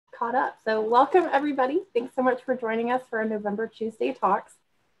caught up. So welcome everybody. Thanks so much for joining us for our November Tuesday Talks.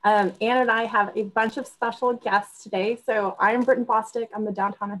 Ann and I have a bunch of special guests today. So I'm Britin Bostic. I'm the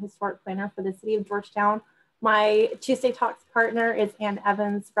Downtown and Historic Planner for the City of Georgetown. My Tuesday Talks partner is Ann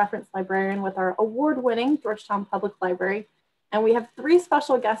Evans, reference librarian with our award-winning Georgetown Public Library. And we have 3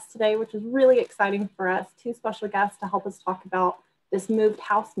 special guests today, which is really exciting for us. 2 special guests to help us talk about this moved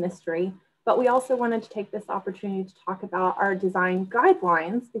house mystery. But we also wanted to take this opportunity to talk about our design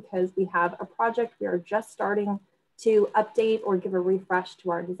guidelines because we have a project we are just starting to update or give a refresh to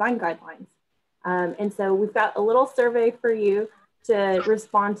our design guidelines. And so we've got a little survey for you to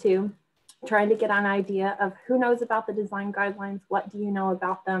respond to, trying to get an idea of who knows about the design guidelines, what do you know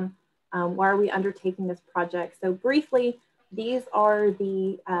about them, why are we undertaking this project. So briefly, these are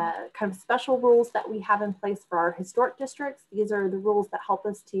the kind of special rules that we have in place for our historic districts. These are the rules that help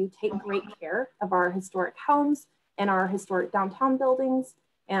us to take great care of our historic homes and our historic downtown buildings.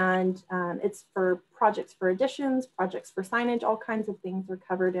 And it's for projects for additions, projects for signage, all kinds of things are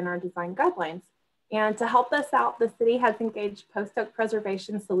covered in our design guidelines. And to help us out, the city has engaged Post Oak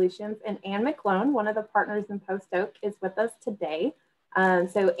Preservation Solutions, and Ann McClone, one of the partners in Post Oak, is with us today.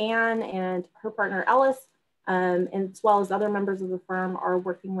 So Ann and her partner Ellis, as well as other members of the firm, are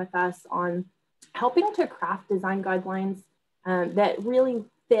working with us on helping to craft design guidelines that really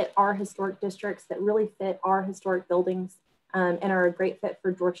fit our historic districts, that really fit our historic buildings, and are a great fit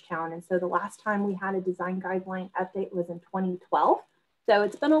for Georgetown. And so the last time we had a design guideline update was in 2012. So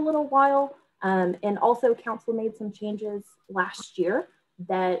it's been a little while. And also council made some changes last year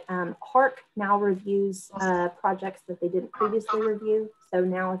that HARC now reviews projects that they didn't previously review. So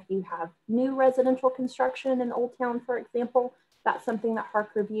now if you have new residential construction in Old Town, for example, that's something that HARC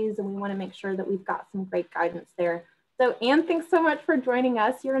reviews, and we want to make sure that we've got some great guidance there. So Ann, thanks so much for joining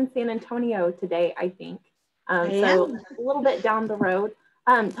us. You're in San Antonio today, I think. So a little bit down the road.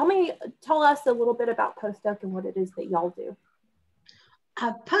 Tell us a little bit about Post Oak and what it is that y'all do.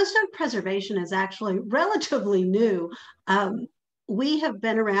 Post Oak preservation is actually relatively new. We have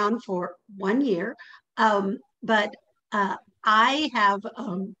been around for 1 year, but I have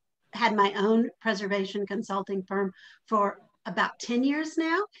had my own preservation consulting firm for about 10 years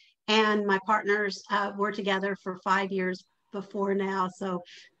now, and my partners were together for 5 years before now. So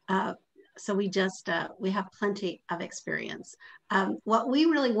we have plenty of experience. What we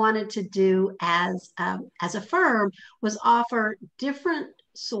really wanted to do as a firm was offer different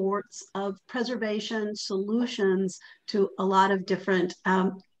sorts of preservation solutions to a lot of different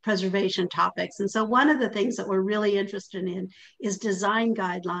preservation topics. And so one of the things that we're really interested in is design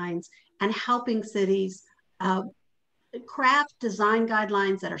guidelines and helping cities craft design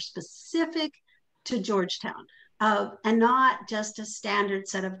guidelines that are specific to Georgetown. And not just a standard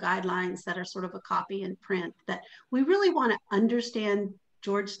set of guidelines that are sort of a copy and print, that we really want to understand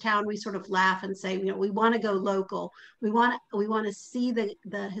Georgetown. We sort of laugh and say, we want to go local. We want to see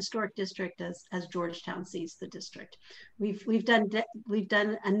the historic district as Georgetown sees the district. We've done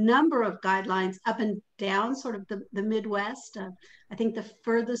a number of guidelines up and down sort of the Midwest. I think the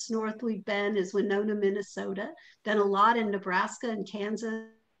furthest north we've been is Winona, Minnesota. Done a lot in Nebraska and Kansas.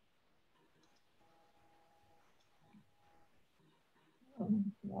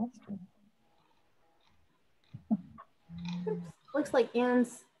 Looks like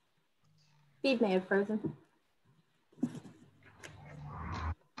Ann's feed may have frozen.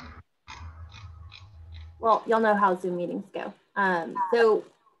 Well, y'all know how Zoom meetings go. What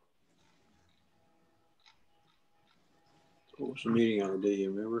was the meeting on, do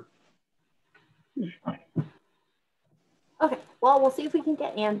you remember? Okay, well, we'll see if we can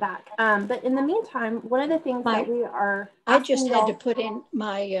get Ann back. But in the meantime, one of the things that we are I just had to put in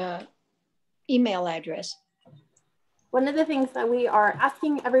my email address. One of the things that we are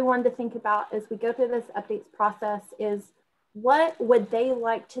asking everyone to think about as we go through this updates process is, what would they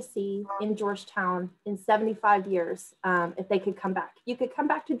like to see in Georgetown in 75 years if they could come back? You could come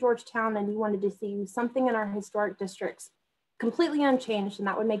back to Georgetown and you wanted to see something in our historic districts completely unchanged, and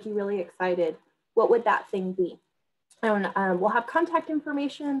that would make you really excited. What would that thing be? And we'll have contact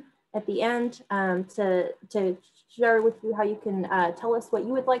information at the end to share with you how you can tell us what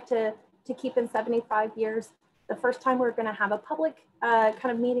you would like to keep in 75 years. The first time we're going to have a public kind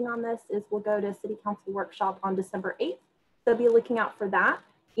of meeting on this is we'll go to City Council workshop on December 8th. So be looking out for that.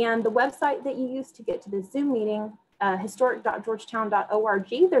 And the website that you use to get to the Zoom meeting,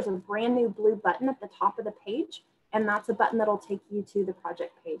 historic.georgetown.org, there's a brand new blue button at the top of the page. And that's a button that'll take you to the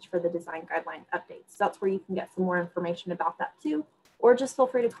project page for the design guideline updates. So that's where you can get some more information about that too. Or just feel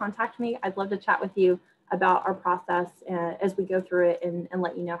free to contact me. I'd love to chat with you about our process as we go through it and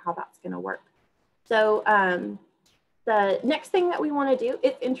let you know how that's going to work. So the next thing that we want to do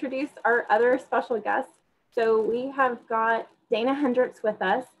is introduce our other special guests. So we have got Dana Hendricks with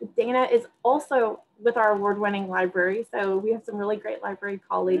us. Dana is also with our award-winning library. So we have some really great library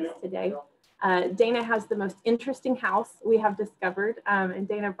colleagues today. Dana has the most interesting house we have discovered. And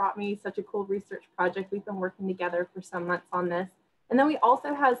Dana brought me such a cool research project. We've been working together for some months on this. And then we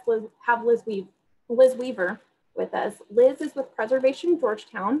also have Liz Weaver with us. Liz is with Preservation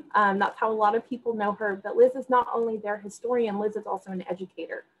Georgetown. That's how a lot of people know her, but Liz is not only their historian, Liz is also an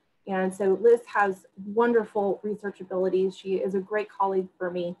educator. And so Liz has wonderful research abilities. She is a great colleague for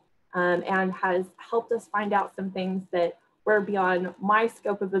me and has helped us find out some things that were beyond my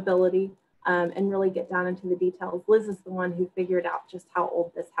scope of ability and really get down into the details. Liz is the one who figured out just how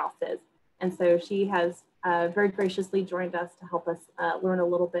old this house is. And so she has very graciously joined us to help us learn a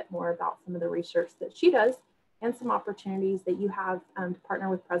little bit more about some of the research that she does and some opportunities that you have to partner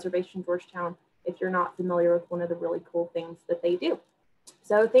with Preservation Georgetown if you're not familiar with one of the really cool things that they do.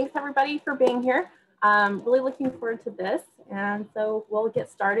 So thanks everybody for being here. Really looking forward to this. And so we'll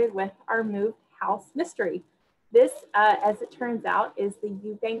get started with our moved house mystery. This, as it turns out, is the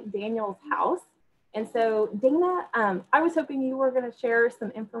Eubank Daniels house. And so Dana, I was hoping you were going to share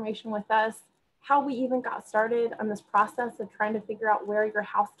some information with us, how we even got started on this process of trying to figure out where your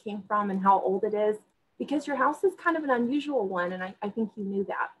house came from and how old it is, because your house is kind of an unusual one. And I think you knew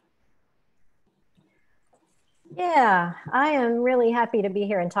that. Yeah, I am really happy to be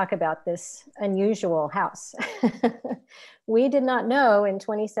here and talk about this unusual house. We did not know in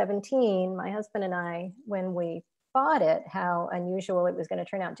 2017, my husband and I, when we bought it, how unusual it was going to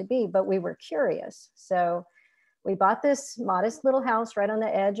turn out to be, but we were curious. So we bought this modest little house right on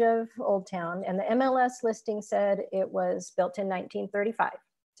the edge of Old Town, and the MLS listing said it was built in 1935.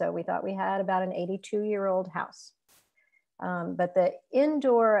 So we thought we had about an 82-year-old house. But the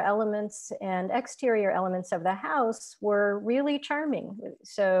indoor elements and exterior elements of the house were really charming.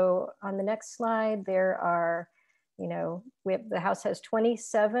 So on the next slide, there are, the house has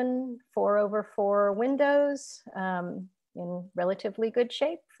 27 4/4 windows in relatively good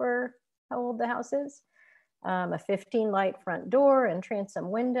shape for how old the house is. A 15 light front door and transom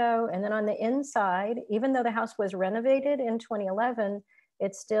window. And then on the inside, even though the house was renovated in 2011,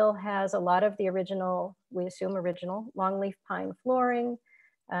 it still has a lot of the original, we assume original, longleaf pine flooring,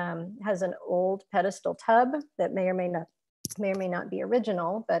 has an old pedestal tub that may or may not be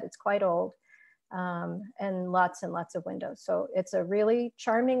original, but it's quite old, and lots of windows. So it's a really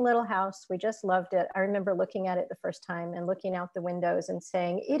charming little house. We just loved it. I remember looking at it the first time and looking out the windows and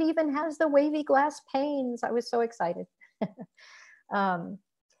saying, it even has the wavy glass panes. I was so excited.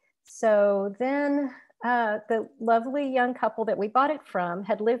 So then, the lovely young couple that we bought it from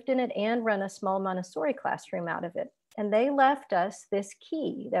had lived in it and run a small Montessori classroom out of it. And they left us this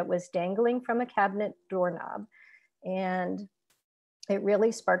key that was dangling from a cabinet doorknob. And it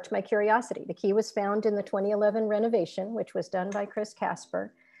really sparked my curiosity. The key was found in the 2011 renovation, which was done by Chris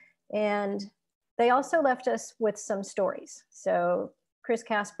Casper. And they also left us with some stories. So Chris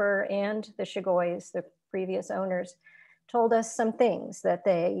Casper and the Shigoys, the previous owners, told us some things that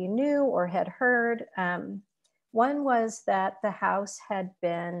they knew or had heard. One was that the house had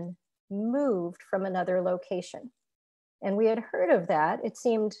been moved from another location. And we had heard of that. It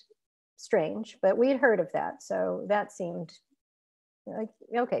seemed strange, but we had heard of that. So that seemed like,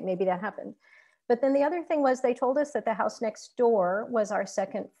 okay, maybe that happened. But then the other thing was they told us that the house next door was our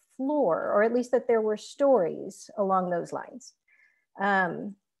second floor, or at least that there were stories along those lines.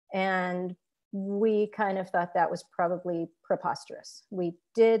 And we kind of thought that was probably preposterous. We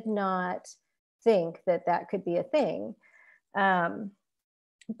did not think that that could be a thing.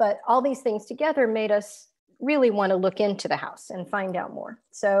 But all these things together made us really want to look into the house and find out more.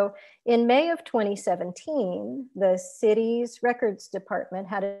 So in May of 2017, the city's records department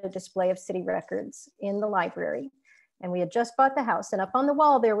had a display of city records in the library. And we had just bought the house, and up on the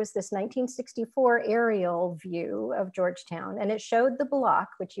wall, there was this 1964 aerial view of Georgetown, and it showed the block,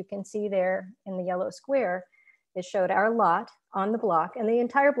 which you can see there in the yellow square. It showed our lot on the block, and the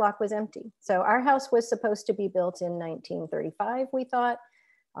entire block was empty. So our house was supposed to be built in 1935, we thought.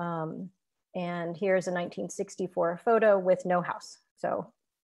 And here's a 1964 photo with no house. So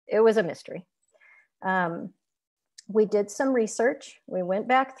it was a mystery. We did some research. We went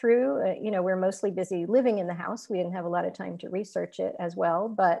back through, we're mostly busy living in the house. We didn't have a lot of time to research it as well,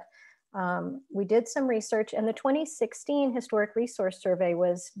 but we did some research, and the 2016 Historic Resource Survey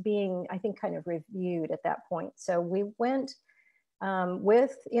was being, I think, kind of reviewed at that point. So we went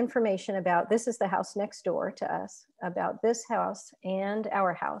with information about, this is the house next door to us, about this house and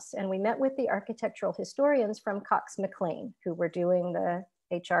our house. And we met with the architectural historians from Cox McLean, who were doing the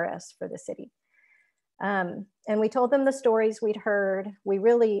HRS for the city. And we told them the stories we'd heard. We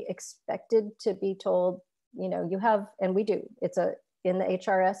really expected to be told, you know, you have, and we do, in the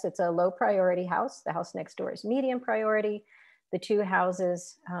HRS, it's a low priority house. The house next door is medium priority. The two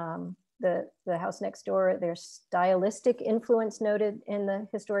houses, the house next door, their stylistic influence noted in the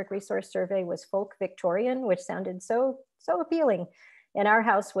Historic Resource Survey was folk Victorian, which sounded so appealing. And our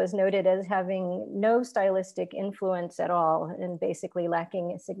house was noted as having no stylistic influence at all and basically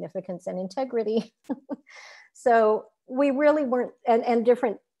lacking significance and integrity. So we really weren't, and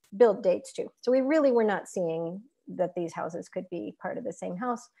different build dates too. So we really were not seeing that these houses could be part of the same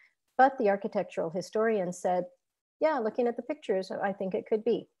house. But the architectural historian said, yeah, looking at the pictures, I think it could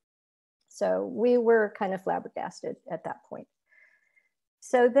be. So we were kind of flabbergasted at that point.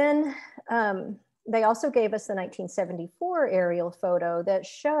 So then they also gave us the 1974 aerial photo that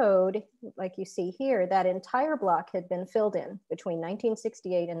showed, like you see here, that entire block had been filled in between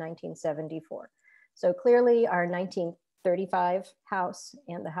 1968 and 1974. So clearly our 1935 house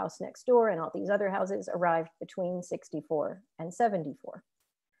and the house next door and all these other houses arrived between 64 and 74.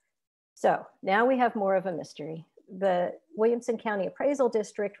 So now we have more of a mystery. The Williamson County Appraisal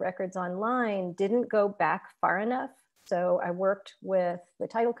District records online didn't go back far enough. So I worked with the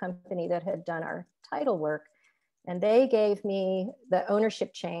title company that had done our title work, and they gave me the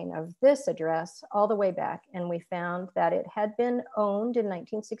ownership chain of this address all the way back. And we found that it had been owned in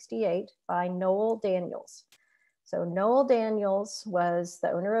 1968 by Noel Daniels. So Noel Daniels was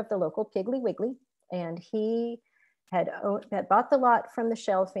the owner of the local Piggly Wiggly, and he had bought the lot from the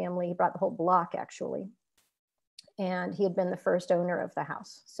Shell family. He bought the whole block actually. And he had been the first owner of the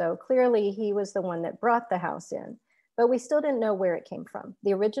house. So clearly he was the one that brought the house in, but we still didn't know where it came from.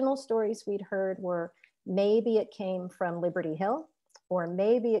 The original stories we'd heard were maybe it came from Liberty Hill, or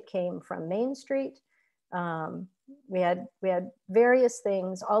maybe it came from Main Street. We had various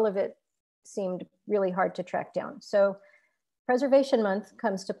things. All of it seemed really hard to track down. So Preservation Month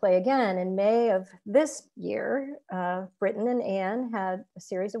comes to play again. In May of this year, Britin and Ann had a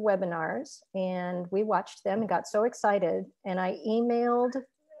series of webinars, and we watched them and got so excited. And I emailed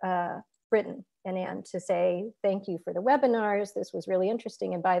Britin and Ann to say, thank you for the webinars. This was really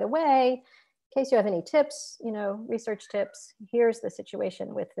interesting. And by the way, in case you have any tips, you know, research tips, here's the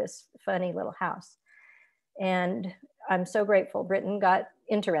situation with this funny little house. And I'm so grateful Britin got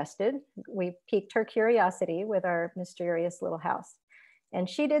interested. We piqued her curiosity with our mysterious little house. And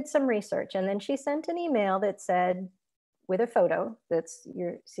she did some research, and then she sent an email that said, with a photo that's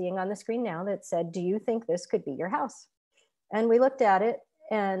you're seeing on the screen now, that said, do you think this could be your house? And we looked at it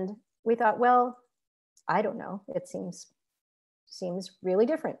and we thought, well, I don't know. It seems really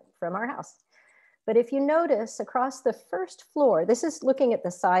different from our house. But if you notice across the first floor, this is looking at the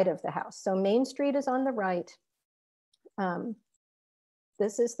side of the house. So Main Street is on the right.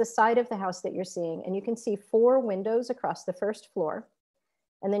 This is the side of the house that you're seeing. And you can see 4 windows across the first floor.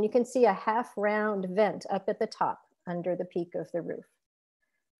 And then you can see a half round vent up at the top under the peak of the roof.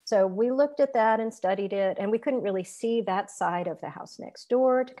 So we looked at that and studied it, and we couldn't really see that side of the house next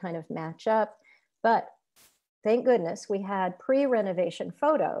door to kind of match up. But thank goodness we had pre-renovation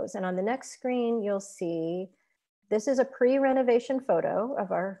photos. And on the next screen, you'll see this is a pre-renovation photo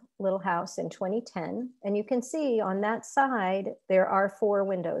of our little house in 2010. And you can see on that side, there are 4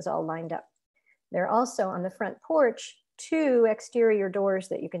 windows all lined up. There are also on the front porch 2 exterior doors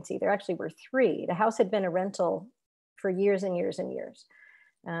that you can see. There actually were 3. The house had been a rental for years and years and years,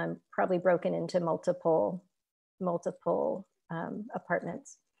 probably broken into multiple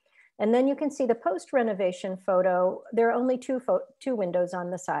apartments. And then you can see the post-renovation photo. There are only 2 windows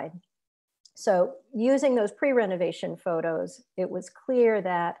on the side. So using those pre-renovation photos, it was clear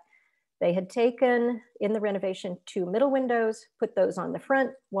that they had taken in the renovation 2 middle windows, put those on the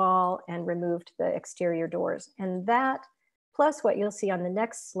front wall, and removed the exterior doors. And that, plus what you'll see on the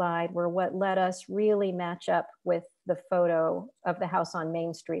next slide, were what let us really match up with the photo of the house on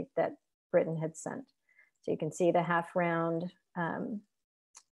Main Street that Britin had sent. So you can see the half round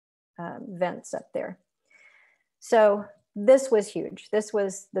vents up there. So this was huge. This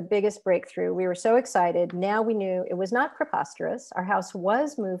was the biggest breakthrough. We were so excited. Now we knew it was not preposterous. Our house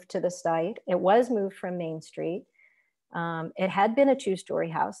was moved to the site. It was moved from Main Street. It had been a 2-story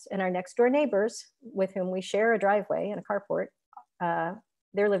house, and our next door neighbors, with whom we share a driveway and a carport,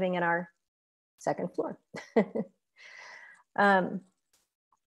 they're living in our 2nd floor.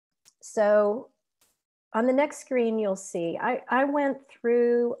 So on the next screen, you'll see, I went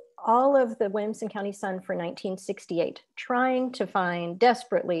through all of the Williamson County Sun for 1968, trying to find,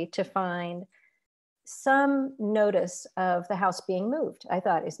 desperately to find some notice of the house being moved. I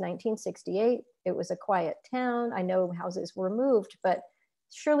thought, it's 1968, it was a quiet town. I know houses were moved, but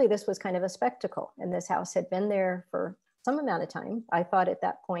surely this was kind of a spectacle, and this house had been there for some amount of time. I thought at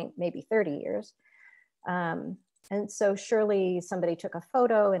that point, maybe 30 years. And so surely somebody took a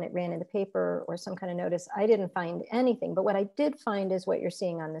photo and it ran in the paper or some kind of notice. I didn't find anything, but what I did find is what you're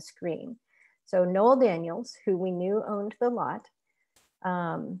seeing on the screen. So Noel Daniels, who we knew owned the lot,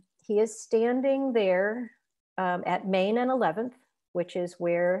 he is standing there at Main and 11th, which is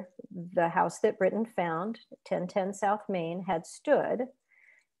where the house that Britin found, 1010 South Main, had stood.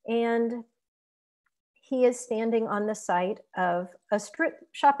 And he is standing on the site of a strip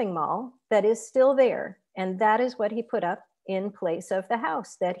shopping mall that is still there. And that is what he put up in place of the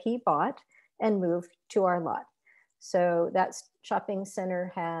house that he bought and moved to our lot. So that shopping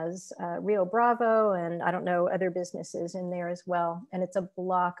center has Rio Bravo and I don't know, other businesses in there as well. And it's a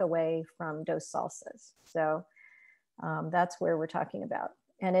block away from Dos Salsas. So that's where we're talking about.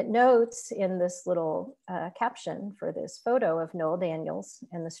 And it notes in this little caption for this photo of Noel Daniels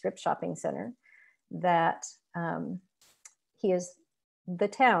and the strip shopping center that he is the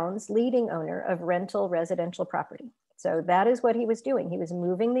town's leading owner of rental residential property. So that is what he was doing. He was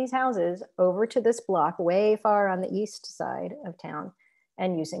moving these houses over to this block way far on the east side of town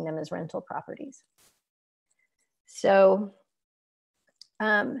and using them as rental properties. So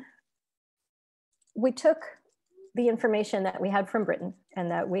we took the information that we had from Britin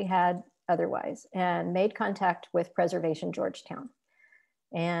and that we had otherwise and made contact with Preservation Georgetown.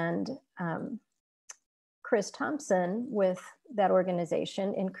 And Chris Thompson with that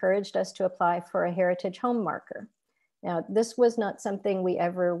organization encouraged us to apply for a heritage home marker. Now, this was not something we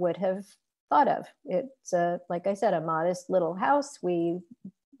ever would have thought of. It's like I said, a modest little house. We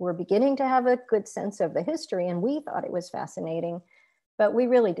were beginning to have a good sense of the history and we thought it was fascinating, but we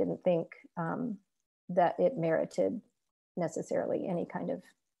really didn't think that it merited necessarily any kind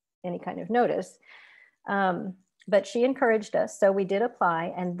of notice. But she encouraged us, so we did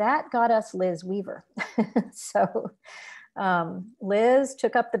apply, and that got us Liz Weaver. So Liz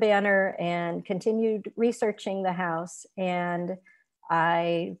took up the banner and continued researching the house, and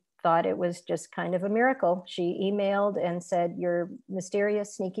I thought it was just kind of a miracle. She emailed and said, your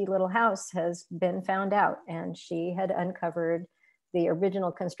mysterious, sneaky little house has been found out, and she had uncovered the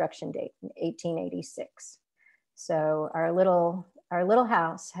original construction date in 1886. So our little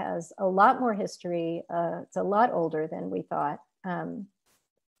house has a lot more history. It's a lot older than we thought. And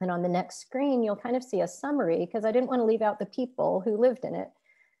on the next screen, you'll kind of see a summary because I didn't want to leave out the people who lived in it.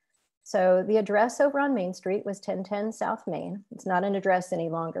 So the address over on Main Street was 1010 South Main. It's not an address any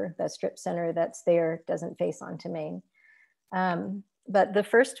longer. The strip center that's there doesn't face onto Main. But the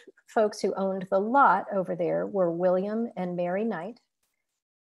first folks who owned the lot over there were William and Mary Knight.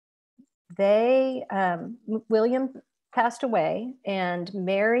 William passed away and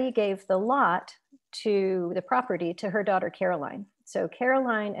Mary gave the lot to the property to her daughter, Caroline. So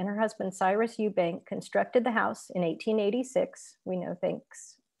Caroline and her husband, Cyrus Eubank, constructed the house in 1886. We know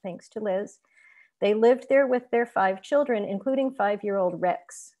thanks to Liz. They lived there with their 5 children, including 5-year-old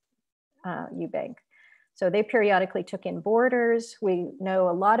Rex Eubank. So they periodically took in boarders. We know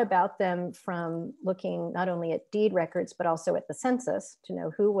a lot about them from looking not only at deed records, but also at the census to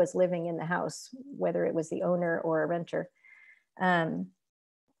know who was living in the house, whether it was the owner or a renter. And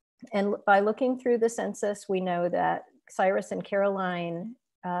by looking through the census, we know that Cyrus and Caroline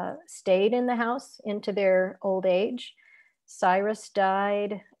stayed in the house into their old age. Cyrus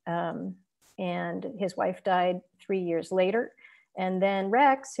died and his wife died 3 years later. And then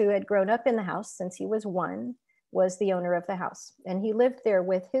Rex, who had grown up in the house since he was 1, was the owner of the house. And he lived there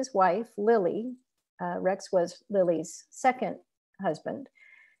with his wife, Lily. Rex was Lily's second husband.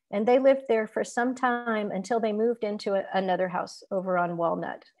 And they lived there for some time until they moved into another house over on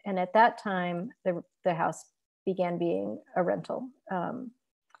Walnut. And at that time, the house began being a rental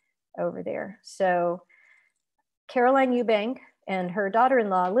over there. So Caroline Eubank and her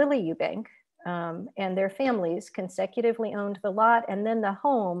daughter-in-law, Lily Eubank, and their families consecutively owned the lot and then the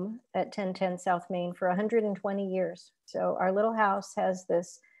home at 1010 South Main for 120 years. So our little house has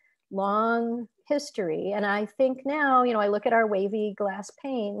this long history. And I think now, I look at our wavy glass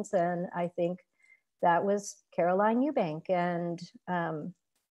panes and I think that was Caroline Eubank and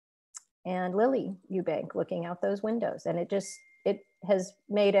Lily Eubank looking out those windows. And it has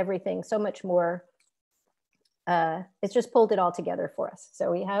made everything so much more, it's just pulled it all together for us.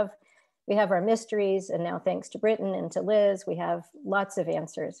 So we have our mysteries, and now thanks to Britin and to Liz, we have lots of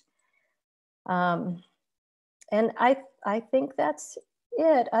answers. And I think that's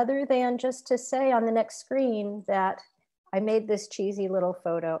it, other than just to say on the next screen that I made this cheesy little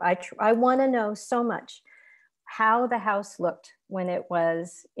photo. I want to know so much how the house looked when it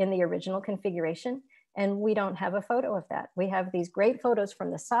was in the original configuration And we don't have a photo of that. We have these great photos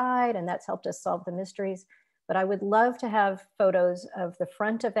from the side, and that's helped us solve the mysteries. But I would love to have photos of the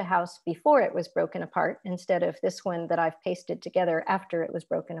front of the house before it was broken apart, instead of this one that I've pasted together after it was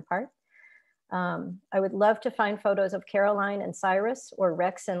broken apart. I would love to find photos of Caroline and Cyrus, or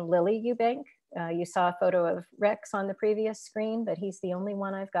Rex and Lily Eubank. You saw a photo of Rex on the previous screen, but he's the only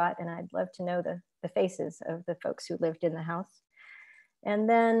one I've got, and I'd love to know the faces of the folks who lived in the house. And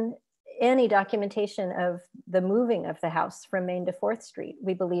then any documentation of the moving of the house from Main to 4th Street.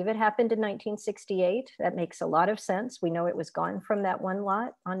 We believe it happened in 1968. That makes a lot of sense. We know it was gone from that one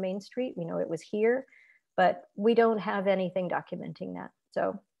lot on Main Street. We know it was here, but we don't have anything documenting that.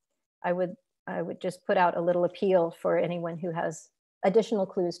 So I would just put out a little appeal for anyone who has additional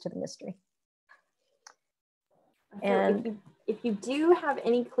clues to the mystery. So and if you do have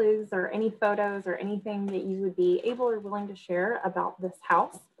any clues or any photos or anything that you would be able or willing to share about this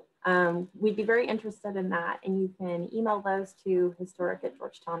house, we'd be very interested in that. And you can email those to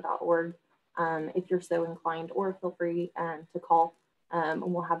historic@georgetown.org if you're so inclined, or feel free to call, and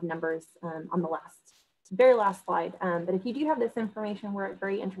we'll have numbers on the very last slide. But if you do have this information, we're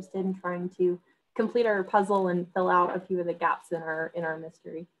very interested in trying to complete our puzzle and fill out a few of the gaps in our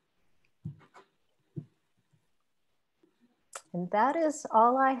mystery. And that is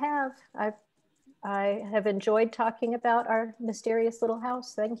all I have. I have enjoyed talking about our mysterious little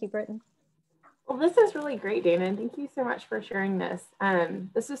house. Thank you, Britin. Well, this is really great, Dana, and thank you so much for sharing this.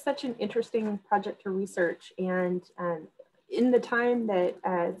 This is such an interesting project to research, and in the time that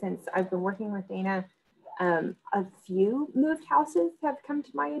since I've been working with Dana, a few moved houses have come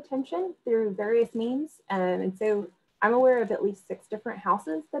to my attention through various means, and so I'm aware of at least 6 different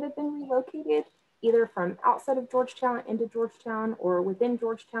houses that have been relocated, either from outside of Georgetown into Georgetown, or within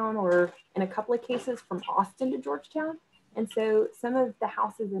Georgetown, or in a couple of cases from Austin to Georgetown. And so some of the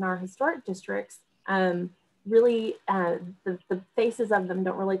houses in our historic districts, really, the faces of them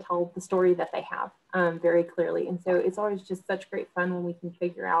don't really tell the story that they have very clearly. And so it's always just such great fun when we can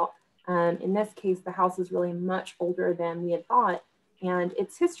figure out, in this case, the house is really much older than we had thought. And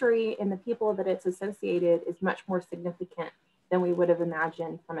its history and the people that it's associated is much more significant than we would have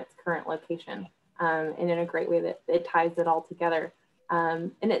imagined from its current location. And in a great way that it ties it all together.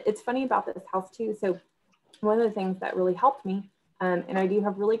 And it's funny about this house too. So one of the things that really helped me, and I do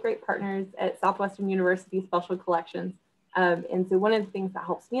have really great partners at Southwestern University Special Collections. And so one of the things that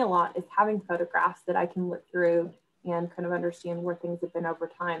helps me a lot is having photographs that I can look through and kind of understand where things have been over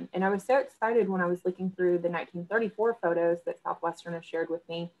time. And I was so excited when I was looking through the 1934 photos that Southwestern has shared with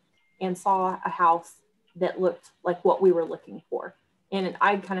me, and saw a house that looked like what we were looking for. And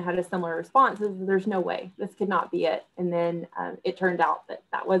I kind of had a similar response: there's no way, this could not be it. And then it turned out that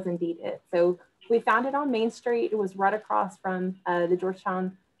that was indeed it. So we found it on Main Street. It was right across from the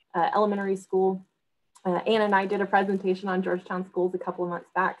Georgetown Elementary School. Ann and I did a presentation on Georgetown schools a couple of months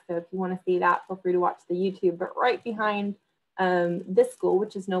back. So if you want to see that, feel free to watch the YouTube. But right behind this school,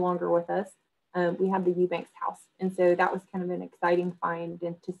 which is no longer with us, we have the Eubanks house. And so that was kind of an exciting find,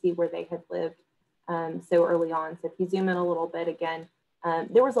 and to see where they had lived so early on. So if you zoom in a little bit again,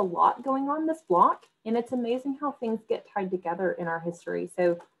 there was a lot going on this block, and it's amazing how things get tied together in our history.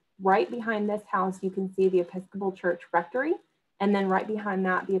 So right behind this house, you can see the Episcopal Church Rectory, and then right behind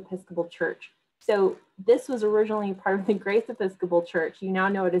that, the Episcopal Church. So this was originally part of the Grace Episcopal Church. You now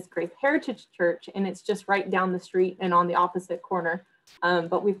know it as Grace Heritage Church, and it's just right down the street and on the opposite corner.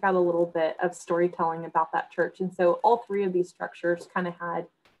 But we've got a little bit of storytelling about that church. And so all 3 of these structures kind of had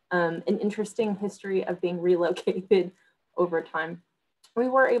an interesting history of being relocated over time. We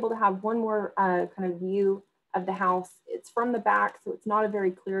were able to have one more kind of view of the house. It's from the back, so it's not a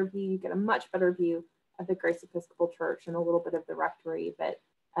very clear view. You get a much better view of the Grace Episcopal Church and a little bit of the rectory. But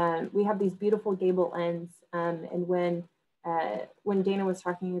we have these beautiful gable ends. And when Dana was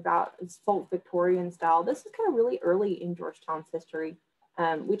talking about folk Victorian style, this is kind of really early in Georgetown's history.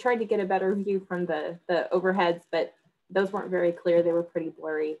 We tried to get a better view from the overheads, but those weren't very clear. They were pretty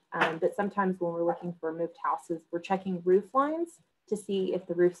blurry. But sometimes when we're looking for moved houses, we're checking roof lines to see if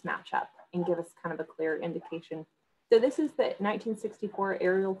the roofs match up and give us kind of a clear indication. So this is the 1964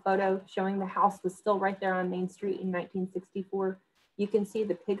 aerial photo showing the house was still right there on Main Street in 1964. You can see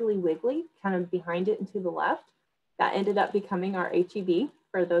the Piggly Wiggly kind of behind it and to the left. That ended up becoming our HEB,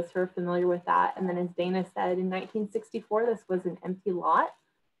 for those who are familiar with that. And then, as Dana said, in 1964, this was an empty lot.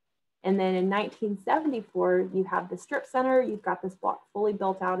 And then in 1974, you have the strip center. You've got this block fully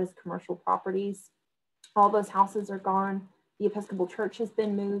built out as commercial properties. All those houses are gone. The Episcopal Church has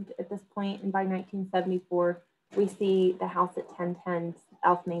been moved at this point, and by 1974, we see the house at 1010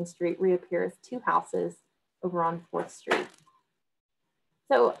 South Main Street reappear as 2 houses over on 4th Street.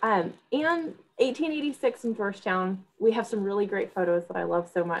 So Ann 1886 in Georgetown, we have some really great photos that I love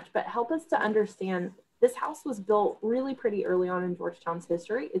so much, but help us to understand, this house was built really pretty early on in Georgetown's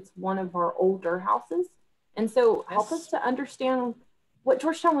history. It's one of our older houses. And so help us to understand what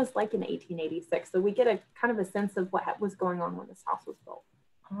Georgetown was like in 1886, so we get a kind of a sense of what was going on when this house was built.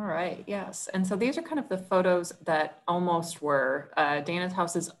 All right, yes. And so these are kind of the photos that almost were. Dana's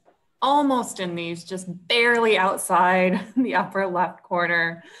house is almost in these, just barely outside the upper left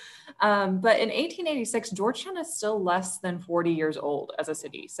corner. But in 1886, Georgetown is still less than 40 years old as a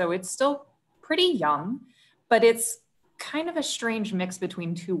city. So it's still pretty young, but it's kind of a strange mix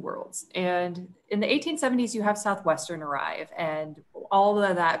between two worlds. And in the 1870s, you have Southwestern arrive and all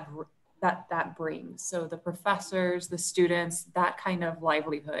of that brings. So the professors, the students, that kind of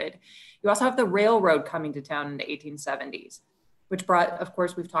livelihood. You also have the railroad coming to town in the 1870s, which brought, of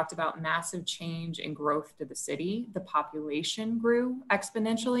course, we've talked about massive change and growth to the city. The population grew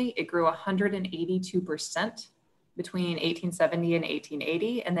exponentially. It grew 182% between 1870 and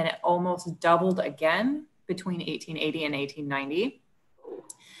 1880, and then it almost doubled again between 1880 and 1890.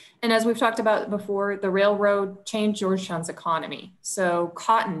 And as we've talked about before, the railroad changed Georgetown's economy. So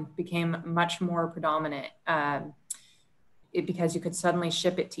cotton became much more predominant because you could suddenly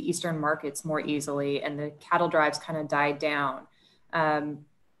ship it to Eastern markets more easily, and the cattle drives kind of died down.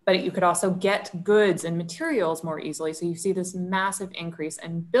 But you could also get goods and materials more easily. So you see this massive increase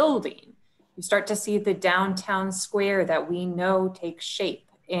in building. You start to see the downtown square that we know take shape,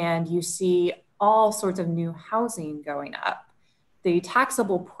 and you see all sorts of new housing going up. The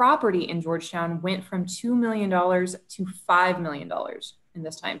taxable property in Georgetown went from $2 million to $5 million in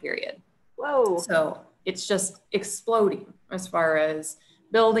this time period. Whoa. So it's just exploding as far as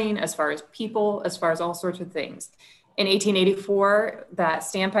building, as far as people, as far as all sorts of things. In 1884, that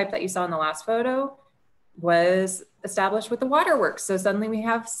standpipe that you saw in the last photo was established with the waterworks. So suddenly we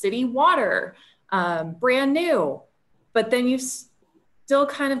have city water, brand new, but then you still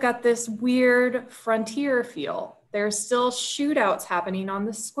kind of got this weird frontier feel. There's still shootouts happening on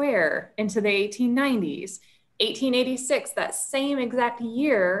the square into the 1890s. 1886, that same exact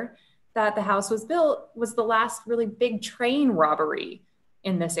year that the house was built, was the last really big train robbery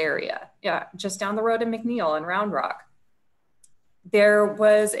in this area. Yeah, just down the road in McNeil and Round Rock. There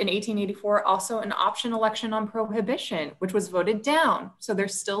was in 1884 also an option election on prohibition, which was voted down. So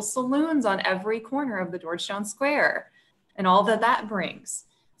there's still saloons on every corner of the Georgetown Square and all that that brings.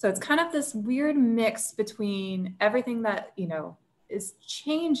 So it's kind of this weird mix between everything that, you know, is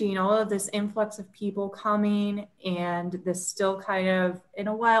changing, all of this influx of people coming, and this still kind of in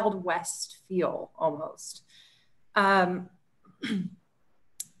a Wild West feel almost. One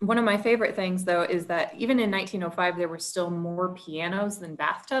of my favorite things, though, is that even in 1905, there were still more pianos than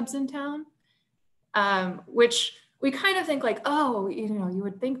bathtubs in town, which we kind of think like, oh, you know, you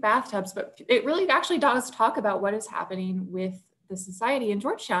would think bathtubs, but it really actually does talk about what is happening with the society in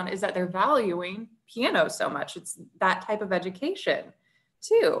Georgetown, is that they're valuing piano so much. It's that type of education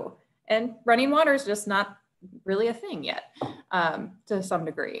too. And running water is just not really a thing yet, to some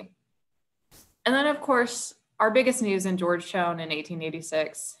degree. And then of course, our biggest news in Georgetown in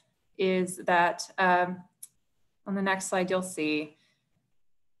 1886 is that, on the next slide, you'll see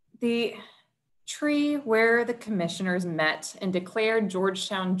the tree where the commissioners met and declared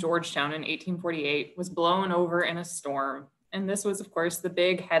Georgetown, Georgetown in 1848 was blown over in a storm. And this was, of course, the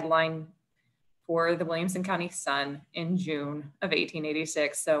big headline for the Williamson County Sun in June of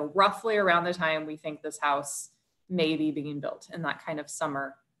 1886. So roughly around the time we think this house may be being built, in that kind of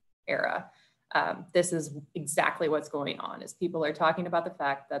summer era. This is exactly what's going on, is people are talking about the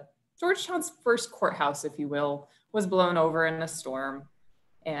fact that Georgetown's first courthouse, if you will, was blown over in a storm.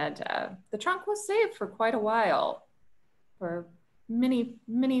 And the trunk was saved for quite a while. For many,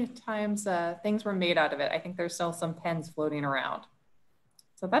 many times things were made out of it. I think there's still some pens floating around.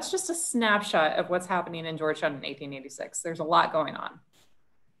 So that's just a snapshot of what's happening in Georgetown in 1886. There's a lot going on.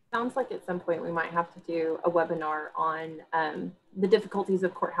 Sounds like at some point we might have to do a webinar on the difficulties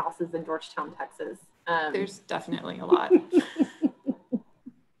of courthouses in Georgetown, Texas. There's definitely a lot.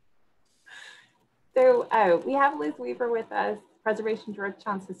 So we have Liz Weaver with us, Preservation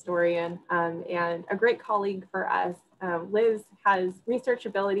Georgetown's historian, and a great colleague for us. Liz has research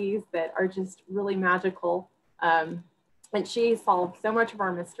abilities that are just really magical, and she solved so much of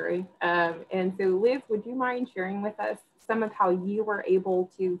our mystery. And so Liz, would you mind sharing with us some of how you were able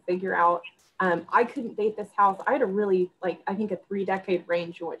to figure out, I couldn't date this house. I had a really, I think a 3-decade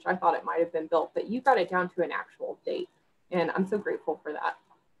range in which I thought it might have been built, but you got it down to an actual date. And I'm so grateful for that.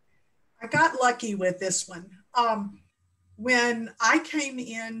 I got lucky with this one. When I came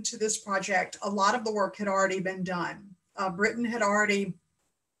into this project, a lot of the work had already been done. Britin had already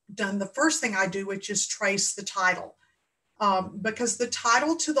done the first thing I do, which is trace the title. Because the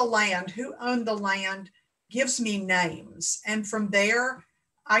title to the land, who owned the land, gives me names. And from there,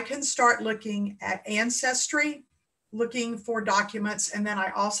 I can start looking at ancestry, looking for documents. And then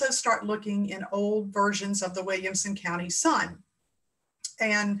I also start looking in old versions of the Williamson County Sun.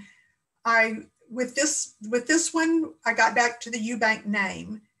 And with this one, I got back to the Eubank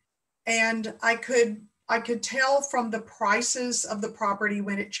name, and I could tell from the prices of the property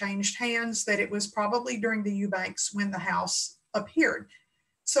when it changed hands that it was probably during the Eubanks when the house appeared.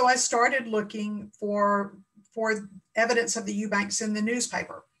 So I started looking for evidence of the Eubanks in the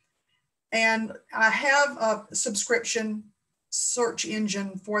newspaper. And I have a subscription search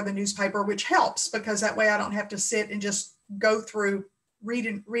engine for the newspaper, which helps because that way I don't have to sit and just go through,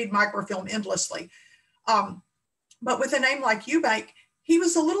 read microfilm endlessly. But with a name like Eubank, he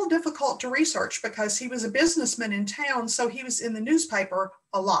was a little difficult to research because he was a businessman in town, so he was in the newspaper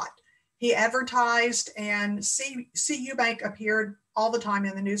a lot. He advertised, and C. Eubank appeared all the time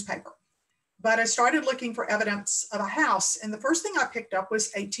in the newspaper. But I started looking for evidence of a house, and the first thing I picked up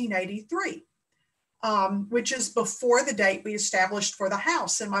was 1883, which is before the date we established for the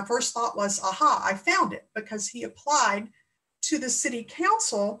house. And my first thought was, aha, I found it, because he applied to the city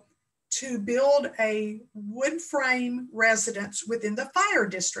council to build a wood frame residence within the fire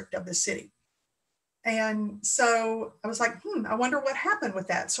district of the city. And so I was like, I wonder what happened with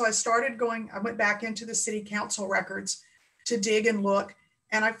that. So I went back into the city council records to dig and look.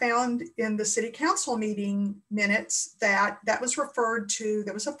 And I found in the city council meeting minutes that was referred to,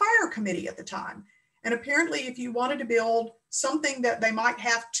 there was a fire committee at the time. And apparently if you wanted to build something that they might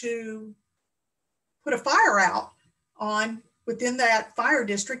have to put a fire out on within that fire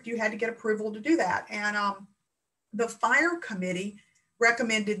district, you had to get approval to do that. And the fire committee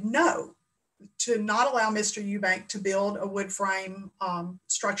recommended no, to not allow Mr. Eubank to build a wood frame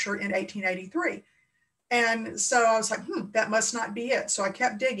structure in 1883. And so I was like, that must not be it. So I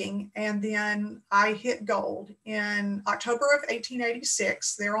kept digging, and then I hit gold. In October of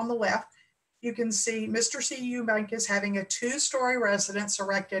 1886, there on the left, you can see Mr. C. Eubank is having a 2-story residence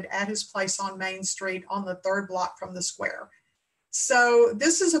erected at his place on Main Street on the 3rd block from the square. So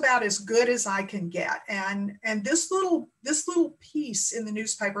this is about as good as I can get. And this little piece in the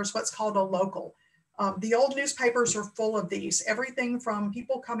newspaper is what's called a local. The old newspapers are full of these, everything from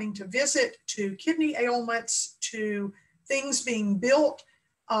people coming to visit to kidney ailments to things being built.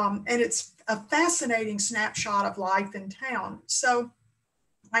 And it's a fascinating snapshot of life in town. So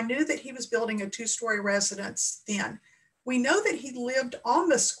I knew that he was building a 2-story residence then. We know that he lived on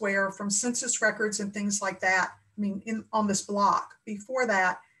the square from census records and things like that. I mean, on this block before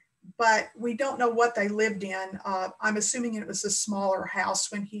that, but we don't know what they lived in. I'm assuming it was a smaller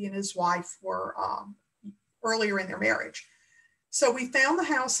house when he and his wife were earlier in their marriage. So we found the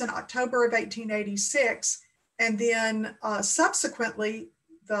house in October of 1886. And then subsequently,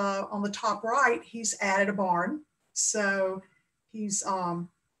 on the top right, he's added a barn. So he's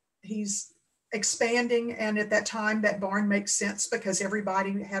expanding. And at that time, that barn makes sense because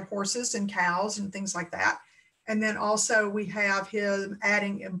everybody had horses and cows and things like that. And then also we have him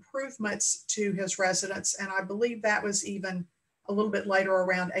adding improvements to his residence. And I believe that was even a little bit later,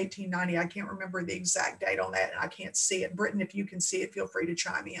 around 1890. I can't remember the exact date on that, and I can't see it. Britin, if you can see it, feel free to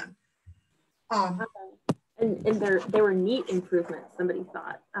chime in. And they were neat improvements, somebody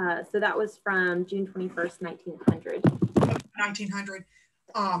thought. So that was from June 21st, 1900. 1900.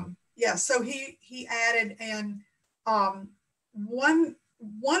 Yeah, so he added, and one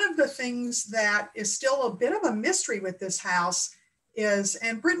of the things that is still a bit of a mystery with this house is,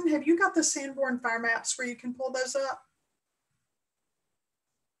 and Britin, have you got the Sanborn fire maps where you can pull those up?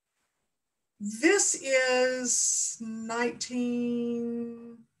 This is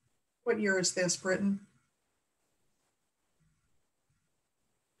what year is this, Britin?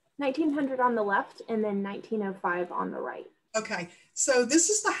 1900 on the left, and then 1905 on the right. Okay, so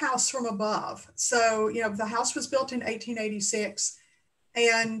this is the house from above. So, you know, the house was built in 1886.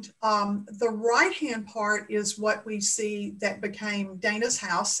 And the right-hand part is what we see that became Dana's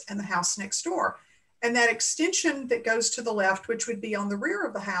house and the house next door. And that extension that goes to the left, which would be on the rear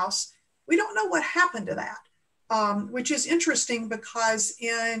of the house, we don't know what happened to that, which is interesting because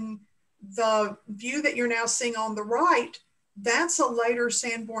in the view that you're now seeing on the right, that's a later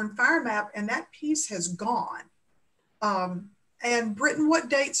Sanborn fire map, and that piece has gone. And Britin, what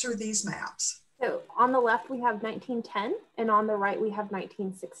dates are these maps? So on the left, we have 1910, and on the right, we have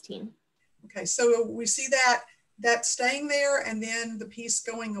 1916. Okay, so we see that staying there, and then the piece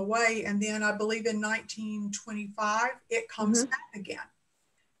going away, and then I believe in 1925, it comes back again.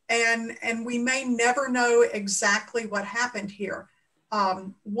 And we may never know exactly what happened here.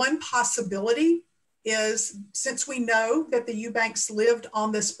 One possibility is, since we know that the Eubanks lived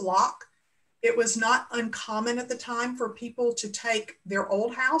on this block, it was not uncommon at the time for people to take their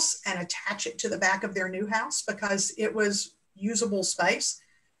old house and attach it to the back of their new house because it was usable space.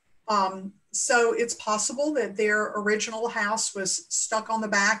 So it's possible that their original house was stuck on the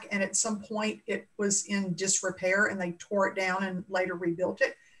back and at some point it was in disrepair and they tore it down and later rebuilt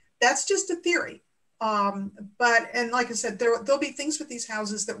it. That's just a theory. And like I said, there'll be things with these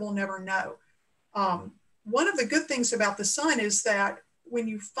houses that we'll never know. One of the good things about the Sun is that when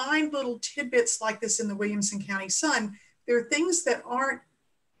you find little tidbits like this in the Williamson County Sun, there are things that aren't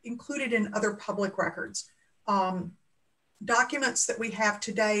included in other public records. Documents that we have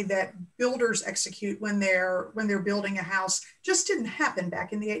today that builders execute when they're building a house just didn't happen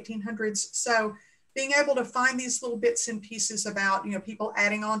back in the 1800s. So being able to find these little bits and pieces about, you know, people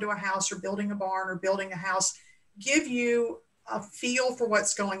adding onto a house or building a barn or building a house, give you a feel for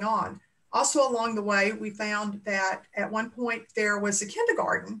what's going on. Also along the way, we found that at one point there was a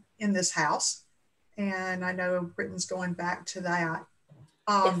kindergarten in this house. And I know Britin's going back to that.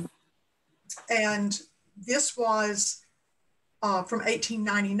 Yes. And this was from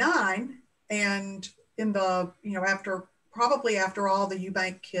 1899, and in the, you know, after all the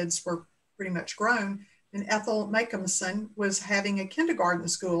Eubank kids were pretty much grown, and Ethel Macomson was having a kindergarten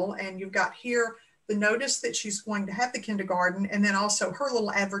school, and you've got here the notice that she's going to have the kindergarten, and then also her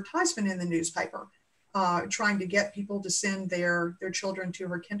little advertisement in the newspaper, trying to get people to send their children to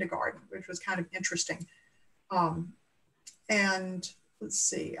her kindergarten, which was kind of interesting. And let's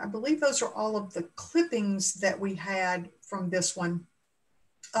see, I believe those are all of the clippings that we had from this one.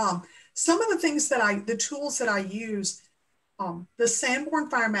 Some of the things that the tools that I use, the Sanborn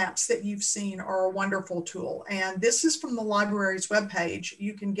fire maps that you've seen are a wonderful tool. And this is from the library's webpage.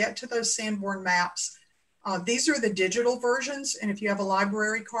 You can get to those Sanborn maps. These are the digital versions. And if you have a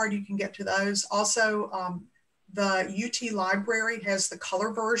library card, you can get to those. Also, the UT library has the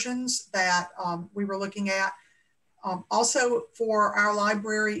color versions that we were looking at. Also for our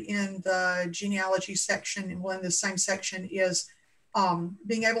library in the genealogy section, and well, in the same section is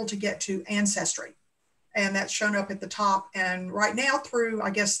being able to get to Ancestry. And that's shown up at the top. And right now through,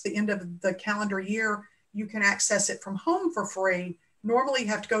 I guess, the end of the calendar year, you can access it from home for free. Normally you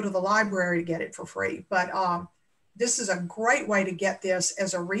have to go to the library to get it for free, but this is a great way to get this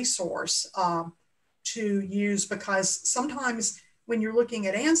as a resource to use, because sometimes when you're looking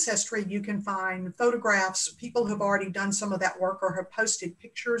at Ancestry, you can find photographs. People have already done some of that work or have posted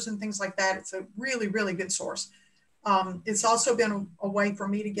pictures and things like that. It's a really, really good source. It's also been a way for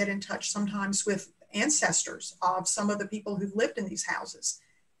me to get in touch sometimes with ancestors of some of the people who've lived in these houses.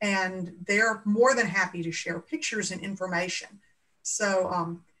 And they're more than happy to share pictures and information.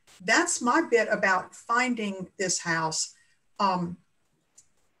 So that's my bit about finding this house.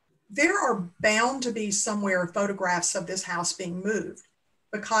 There are bound to be somewhere photographs of this house being moved,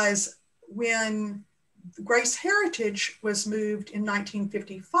 because when Grace Heritage was moved in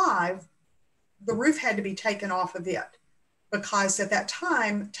 1955, the roof had to be taken off of it, because at that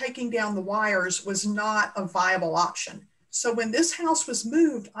time, taking down the wires was not a viable option. So when this house was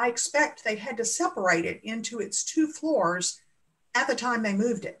moved, I expect they had to separate it into its 2 floors at the time they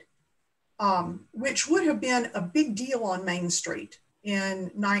moved it, which would have been a big deal on Main Street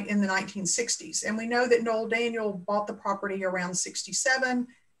in the 1960s. And we know that Noel Daniel bought the property around 67,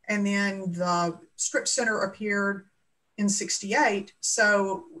 and then the strip center appeared in 68.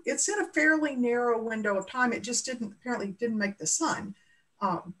 So it's in a fairly narrow window of time. It just apparently didn't make the Sun.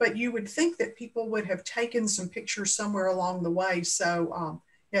 But you would think that people would have taken some pictures somewhere along the way. So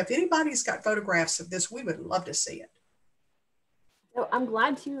yeah, if anybody's got photographs of this, we would love to see it. So I'm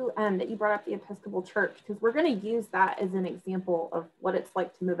glad to that you brought up the Episcopal Church, because we're going to use that as an example of what it's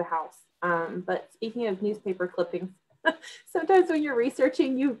like to move a house. But speaking of newspaper clippings, sometimes when you're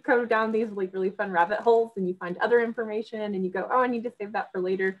researching, you go down these like really fun rabbit holes and you find other information and you go, oh, I need to save that for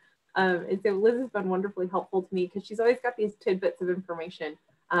later. And so Liz has been wonderfully helpful to me, because she's always got these tidbits of information.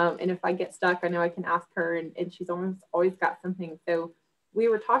 And if I get stuck, I know I can ask her, and she's always got something. So we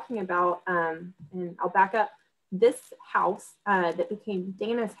were talking about, and I'll back up, this house that became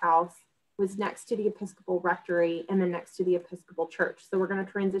Dana's house was next to the Episcopal Rectory and then next to the Episcopal Church. So we're going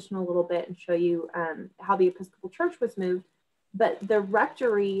to transition a little bit and show you how the Episcopal Church was moved. But the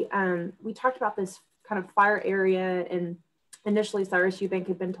rectory, we talked about this kind of fire area, and initially Cyrus Eubank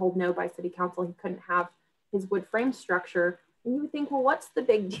had been told no by City Council. He couldn't have his wood frame structure. And you would think, well, what's the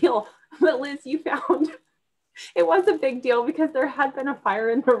big deal? But Liz, you found it was a big deal because there had been a fire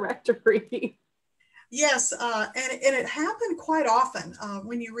in the rectory. Yes, and it happened quite often.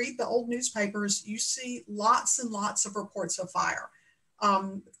 When you read the old newspapers, you see lots and lots of reports of fire.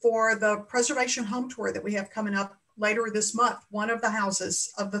 For the preservation home tour that we have coming up later this month, one of the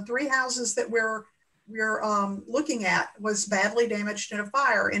houses, of the 3 houses that we're looking at, was badly damaged in a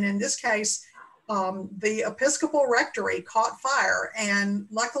fire. And in this case, the Episcopal rectory caught fire, and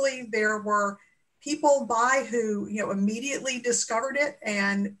luckily there were people by who, you know, immediately discovered it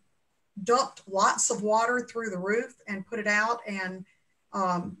and dumped lots of water through the roof and put it out. And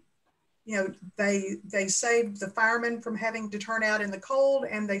you know, they saved the firemen from having to turn out in the cold,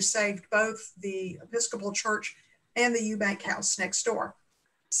 and they saved both the Episcopal church and the Eubank house next door.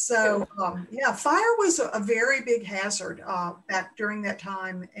 So yeah, fire was a very big hazard during that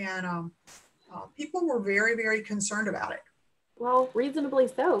time, and people were very, very concerned about it. Well, reasonably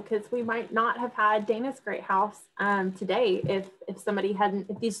so, because we might not have had Dana's great house today if somebody hadn't,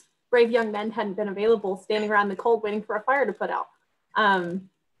 if these brave young men hadn't been available standing around the cold waiting for a fire to put out.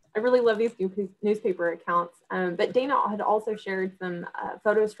 I really love these newspaper accounts, but Dana had also shared some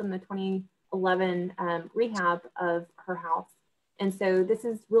photos from the 2011 rehab of her house. And so this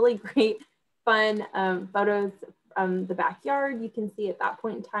is really great, fun photos from the backyard. You can see at that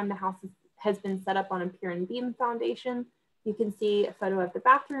point in time, the house has been set up on a pier and beam foundation. You can see a photo of the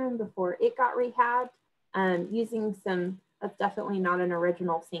bathroom before it got rehabbed, using some, that's definitely not an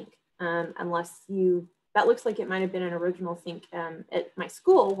original sink, unless you, that looks like it might have been an original sink at my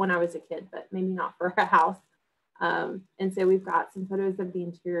school when I was a kid, but maybe not for a house. And so we've got some photos of the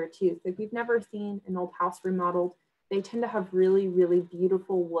interior too. So if you've never seen an old house remodeled, they tend to have really, really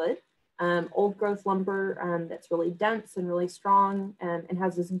beautiful wood, old growth lumber that's really dense and really strong, and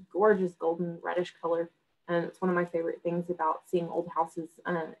has this gorgeous golden reddish color. And it's one of my favorite things about seeing old houses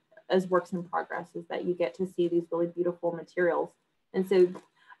as works in progress, is that you get to see these really beautiful materials. And so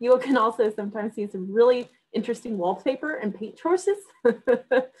you can also sometimes see some really interesting wallpaper and paint choices.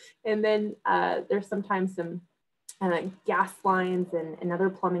 And then there's sometimes some gas lines and other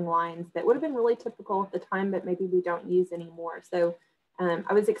plumbing lines that would have been really typical at the time, but maybe we don't use anymore. So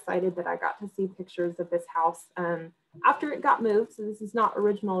I was excited that I got to see pictures of this house after it got moved. So this is not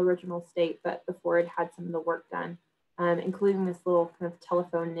original state, but before it had some of the work done, including this little kind of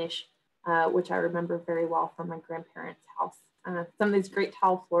telephone niche, which I remember very well from my grandparents' house. Some of these great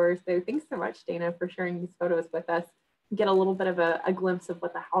tile floors. So thanks so much, Dana, for sharing these photos with us. Get a little bit of a glimpse of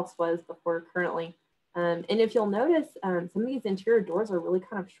what the house was before currently. And if you'll notice, some of these interior doors are really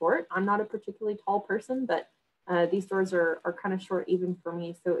kind of short. I'm not a particularly tall person, but these doors are kind of short even for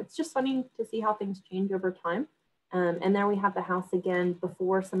me. So it's just funny to see how things change over time. And there we have the house again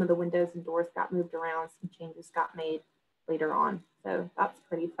before some of the windows and doors got moved around, some changes got made later on. So that's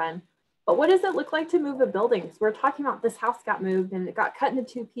pretty fun. But what does it look like to move a building? So we're talking about this house got moved and it got cut into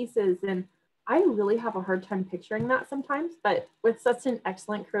 2 pieces. And I really have a hard time picturing that sometimes, but with such an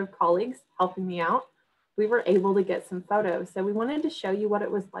excellent crew of colleagues helping me out, we were able to get some photos. So we wanted to show you what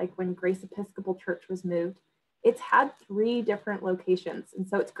it was like when Grace Episcopal Church was moved. It's had 3 different locations. And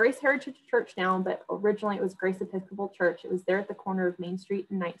so it's Grace Heritage Church now, but originally it was Grace Episcopal Church. It was there at the corner of Main Street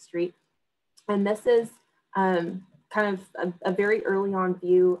and 9th Street. And this is kind of a very early on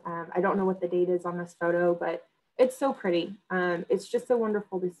view. I don't know what the date is on this photo, but it's so pretty. It's just so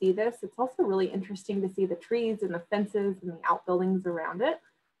wonderful to see this. It's also really interesting to see the trees and the fences and the outbuildings around it.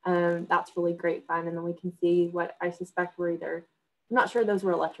 That's really great fun. And then we can see what I suspect were either, I'm not sure those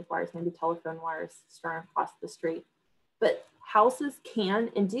were electric wires, maybe telephone wires strung across the street. But houses can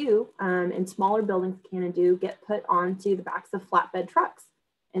and do, and smaller buildings can and do, get put onto the backs of flatbed trucks.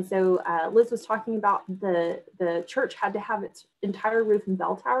 And so Liz was talking about the church had to have its entire roof and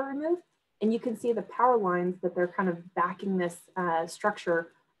bell tower removed. And you can see the power lines that they're kind of backing this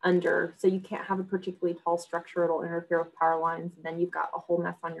structure under. So you can't have a particularly tall structure, it'll interfere with power lines, and then you've got a whole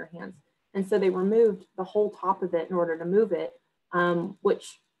mess on your hands. And so they removed the whole top of it in order to move it,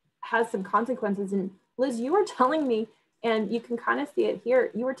 which has some consequences. And Liz, you were telling me, and you can kind of see it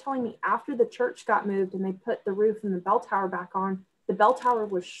here, you were telling me after the church got moved and they put the roof and the bell tower back on, the bell tower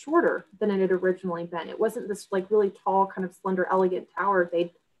was shorter than it had originally been. It wasn't this like really tall, kind of slender, elegant tower.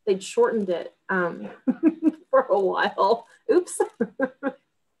 They'd shortened it for a while. Oops.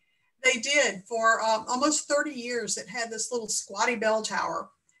 They did. For almost 30 years, it had this little squatty bell tower.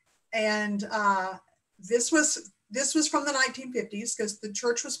 And this was from the 1950s, because the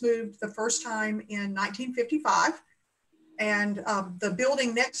church was moved the first time in 1955. And the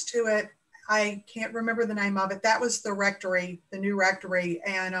building next to it, I can't remember the name of it. That was the rectory, the new rectory.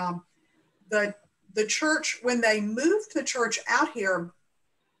 And the church, when they moved the church out here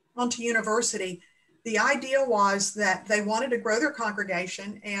onto University, the idea was that they wanted to grow their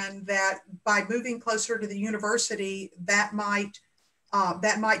congregation, and that by moving closer to the university, that might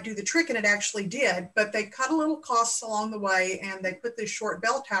that might do the trick, and it actually did, but they cut a little costs along the way and they put this short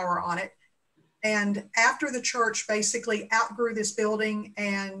bell tower on it. And after the church basically outgrew this building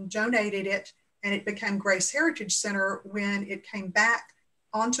and donated it, and it became Grace Heritage Center, when it came back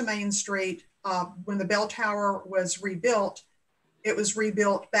onto Main Street, when the bell tower was rebuilt, it was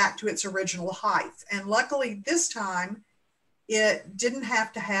rebuilt back to its original height. And luckily this time, it didn't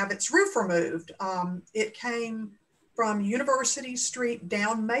have to have its roof removed. It came from University Street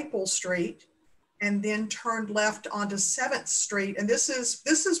down Maple Street, and then turned left onto 7th Street. And this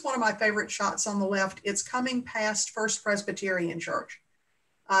is one of my favorite shots on the left. It's coming past First Presbyterian Church.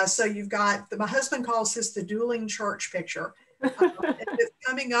 So you've got, my husband calls this the dueling church picture. It's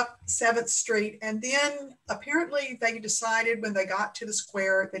coming up 7th Street. And then apparently they decided when they got to the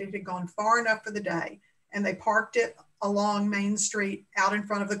square that it had gone far enough for the day, and they parked it along Main Street out in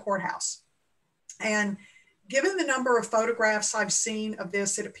front of the courthouse. And given the number of photographs I've seen of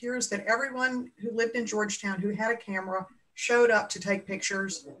this, it appears that everyone who lived in Georgetown who had a camera showed up to take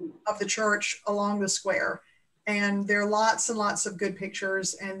pictures of the church along the square. And there are lots and lots of good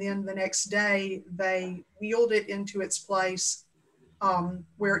pictures. And then the next day, they wheeled it into its place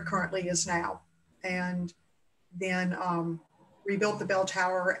where it currently is now. And then rebuilt the bell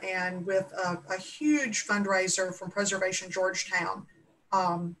tower, and with a huge fundraiser from Preservation Georgetown,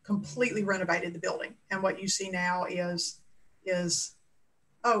 completely renovated the building. And what you see now is,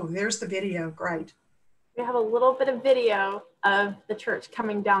 oh, there's the video, great. We have a little bit of video of the church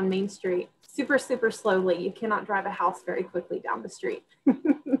coming down Main Street, super, super slowly. You cannot drive a house very quickly down the street.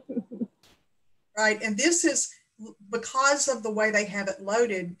 Right, and this is because of the way they have it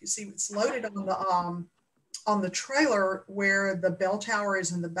loaded. You see, it's loaded on the trailer where the bell tower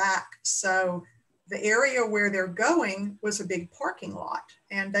is in the back. So the area where they're going was a big parking lot,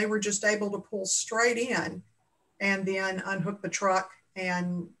 and they were just able to pull straight in and then unhook the truck,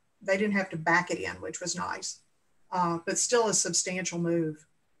 and they didn't have to back it in, which was nice, but still a substantial move.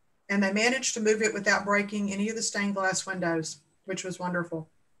 And they managed to move it without breaking any of the stained glass windows, which was wonderful.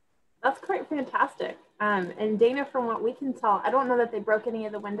 That's quite fantastic. And Dana, from what we can tell, I don't know that they broke any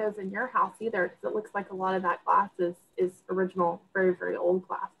of the windows in your house either, because it looks like a lot of that glass is original, very, very old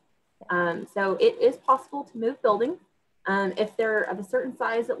glass. So it is possible to move buildings. If they're of a certain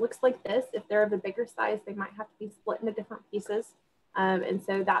size, it looks like this. If they're of a bigger size, they might have to be split into different pieces. And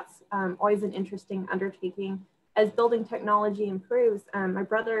so that's always an interesting undertaking. As building technology improves, my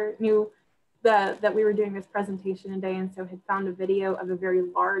brother knew that we were doing this presentation today, and so had found a video of a very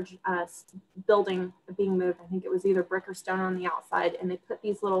large building being moved. I think it was either brick or stone on the outside, and they put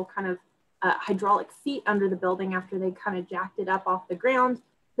these little kind of hydraulic feet under the building after they kind of jacked it up off the ground,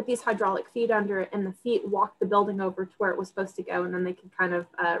 put these hydraulic feet under it, and the feet walked the building over to where it was supposed to go, and then they could kind of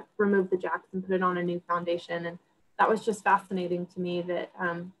remove the jacks and put it on a new foundation. And that was just fascinating to me that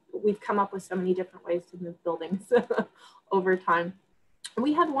we've come up with so many different ways to move buildings over time.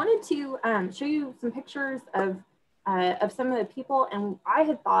 We had wanted to show you some pictures of some of the people, and I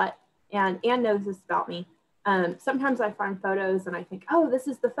had thought, and Ann knows this about me, sometimes I find photos and I think, oh, this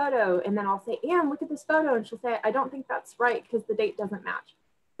is the photo, and then I'll say, Ann, look at this photo, and she'll say, I don't think that's right because the date doesn't match.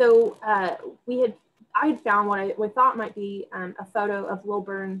 So I had found what I thought might be a photo of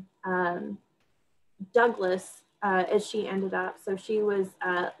Lilburn Douglas as she ended up. So she was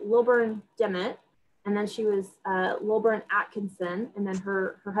Lilburn Dimmitt, and then she was Lilburn Atkinson, and then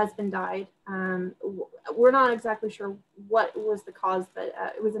her husband died. We're not exactly sure what was the cause, but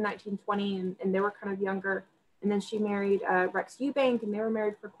it was in 1920, and they were kind of younger. And then she married Rex Eubank, and they were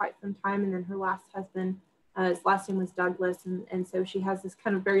married for quite some time. And then her last husband, his last name was Douglas, and so she has this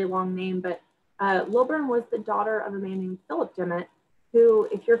kind of very long name. But Lilburn was the daughter of a man named Philip Dimmitt, who,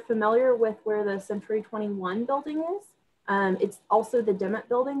 if you're familiar with where the Century 21 building is, it's also the Dimmitt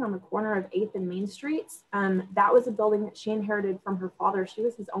building on the corner of 8th and Main Streets. That was a building that she inherited from her father. She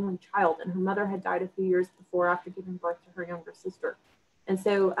was his only child, and her mother had died a few years before after giving birth to her younger sister. And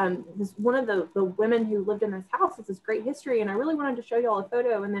so one of the women who lived in this house has this great history, and I really wanted to show you all a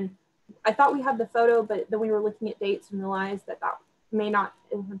photo. And then I thought we had the photo, but then we were looking at dates and realized that that may not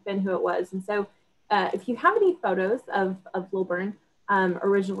have been who it was. And so if you have any photos of Lilburn,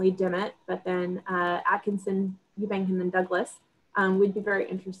 originally Dimmitt, but then Atkinson, Eubank, and then Douglas, we'd be very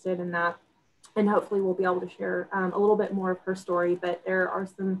interested in that. And hopefully we'll be able to share a little bit more of her story. But there are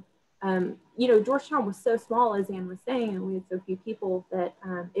some, Georgetown was so small, as Ann was saying, and we had so few people that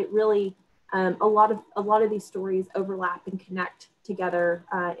it really, a lot of these stories overlap and connect together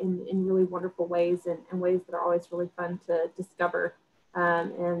in really wonderful ways, and ways that are always really fun to discover.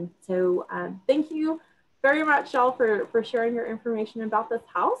 And so thank you very much, y'all, for sharing your information about this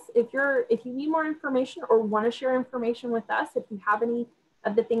house. If you need more information or want to share information with us, if you have any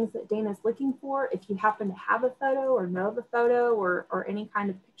of the things that Dana's looking for, if you happen to have a photo or know of a photo or any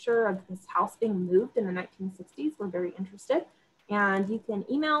kind of picture of this house being moved in the 1960s, we're very interested. And you can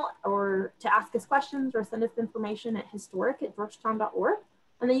email or to ask us questions or send us information at historic@georgetown.org.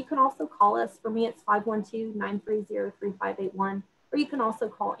 And then you can also call us. For me, it's 512-930-3581. Or you can also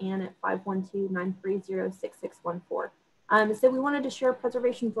call Ann at 512-930-6614. So we wanted to share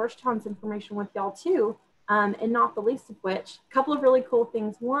Preservation Georgetown's information with y'all too, and not the least of which, a couple of really cool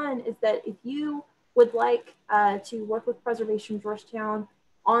things. One is that if you would like to work with Preservation Georgetown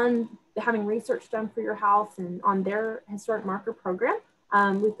on having research done for your house and on their historic marker program,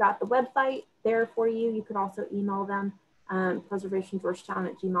 we've got the website there for you. You can also email them,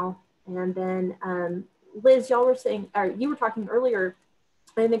 preservationgeorgetown@gmail. And then Liz, y'all were saying, or you were talking earlier,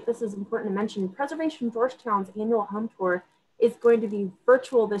 I think this is important to mention, Preservation Georgetown's annual home tour is going to be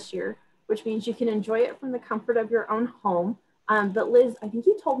virtual this year, which means you can enjoy it from the comfort of your own home. But Liz, I think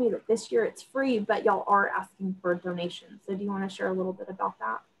you told me that this year it's free, but y'all are asking for donations. So do you want to share a little bit about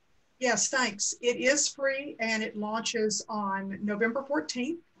that? Yes, thanks. It is free and it launches on November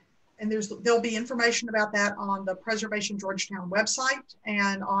 14th. And there'll be information about that on the Preservation Georgetown website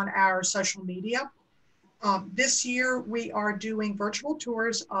and on our social media. This year, we are doing virtual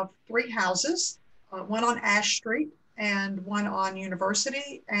tours of 3 houses, one on Ash Street and one on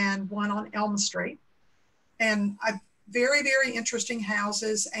University and one on Elm Street. And very, very interesting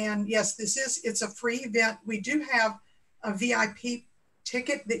houses. And yes, it's a free event. We do have a VIP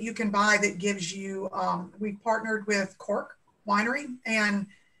ticket that you can buy that gives you, we partnered with Cork Winery, and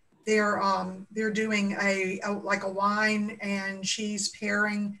they're doing like a wine and cheese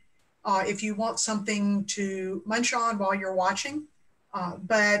pairing if you want something to munch on while you're watching.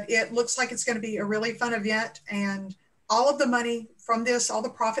 But it looks like it's going to be a really fun event, and all of the money from this, all the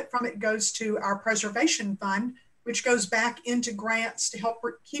profit from it goes to our preservation fund, which goes back into grants to help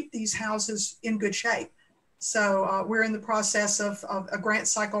keep these houses in good shape. So we're in the process of a grant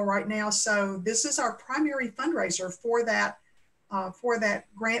cycle right now. So this is our primary fundraiser for that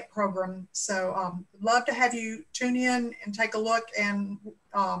grant program. So love to have you tune in and take a look, and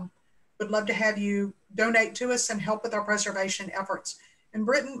would love to have you donate to us and help with our preservation efforts. And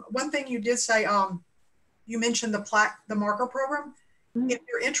Britin, one thing you did say, you mentioned the marker program. Mm-hmm. If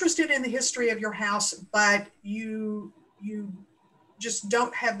you're interested in the history of your house, but you just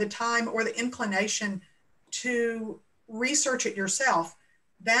don't have the time or the inclination to research it yourself,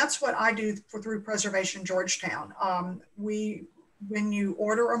 that's what I do through Preservation Georgetown. When you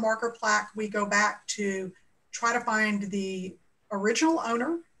order a marker plaque, we go back to try to find the original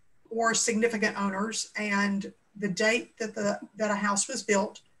owner or significant owners and the date that a house was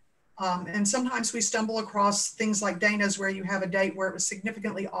built. And sometimes we stumble across things like Dana's, where you have a date where it was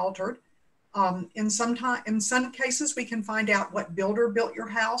significantly altered. In some cases, we can find out what builder built your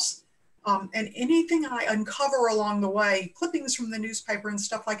house. And anything I uncover along the way, clippings from the newspaper and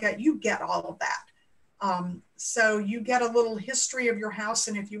stuff like that, you get all of that. So you get a little history of your house,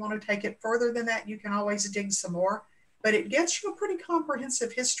 and if you want to take it further than that, you can always dig some more. But it gets you a pretty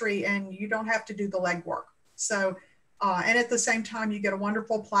comprehensive history, and you don't have to do the legwork. So, and at the same time, you get a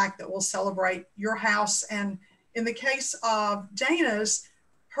wonderful plaque that will celebrate your house. And in the case of Dana's,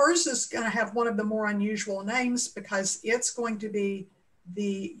 hers is going to have one of the more unusual names, because it's going to be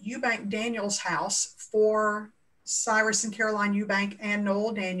the Eubank Daniels house for Cyrus and Caroline Eubank and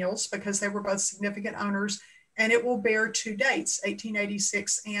Noel Daniels, because they were both significant owners. And it will bear 2 dates,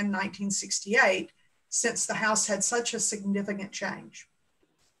 1886 and 1968, since the house had such a significant change.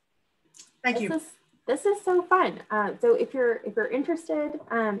 Thank you. This is so fun. So if you're interested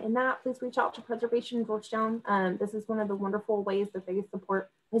in that, please reach out to Preservation Georgetown. This is one of the wonderful ways that they support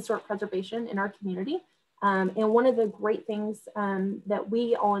historic preservation in our community. And one of the great things that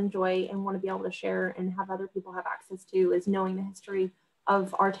we all enjoy and want to be able to share and have other people have access to is knowing the history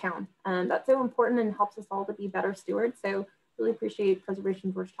of our town. That's so important and helps us all to be better stewards. So really appreciate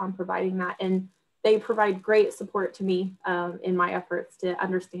Preservation Georgetown providing that. And they provide great support to me in my efforts to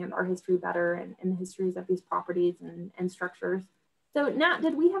understand our history better and the histories of these properties and structures. So Nat,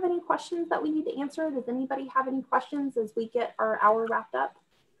 did we have any questions that we need to answer? Does anybody have any questions as we get our hour wrapped up?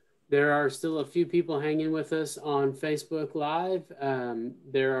 There are still a few people hanging with us on Facebook Live.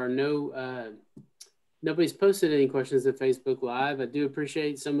 There are nobody's posted any questions at Facebook Live. I do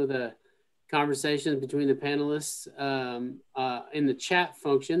appreciate some of the conversations between the panelists in the chat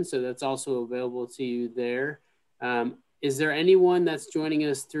function, so that's also available to you there. Is there anyone that's joining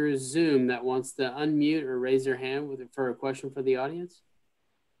us through Zoom that wants to unmute or raise their hand for a question for the audience?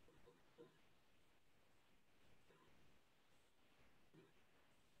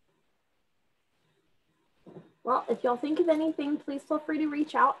 Well, if y'all think of anything, please feel free to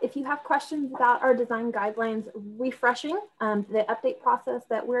reach out. If you have questions about our design guidelines refreshing the update process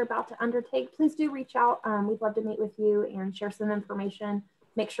that we're about to undertake, please do reach out. We'd love to meet with you and share some information,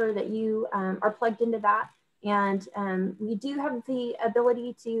 make sure that you are plugged into that. And we do have the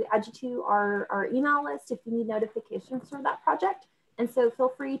ability to add you to our email list if you need notifications for that project. And so feel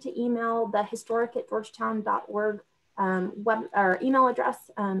free to email the historic@georgetown.org web or email address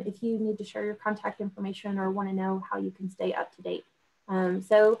if you need to share your contact information or want to know how you can stay up to date.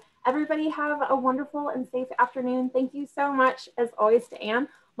 So everybody have a wonderful and safe afternoon. Thank you so much, as always, to Ann,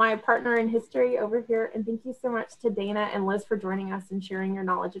 my partner in history over here. And thank you so much to Dana and Liz for joining us and sharing your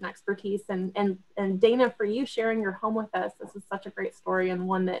knowledge and expertise. And Dana, for you sharing your home with us. This is such a great story and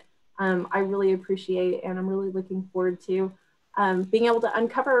one that I really appreciate, and I'm really looking forward to being able to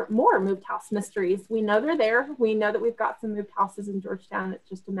uncover more moved house mysteries. We know they're there. We know that we've got some moved houses in Georgetown. It's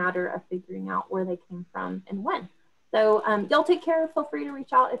just a matter of figuring out where they came from and when. So y'all take care. Feel free to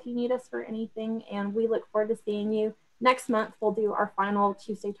reach out if you need us for anything. And we look forward to seeing you next month. We'll do our final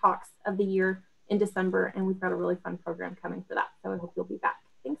Tuesday Talks of the year in December. And we've got a really fun program coming for that. So I hope you'll be back.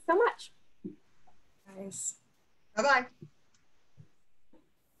 Thanks so much. Nice. Bye-bye.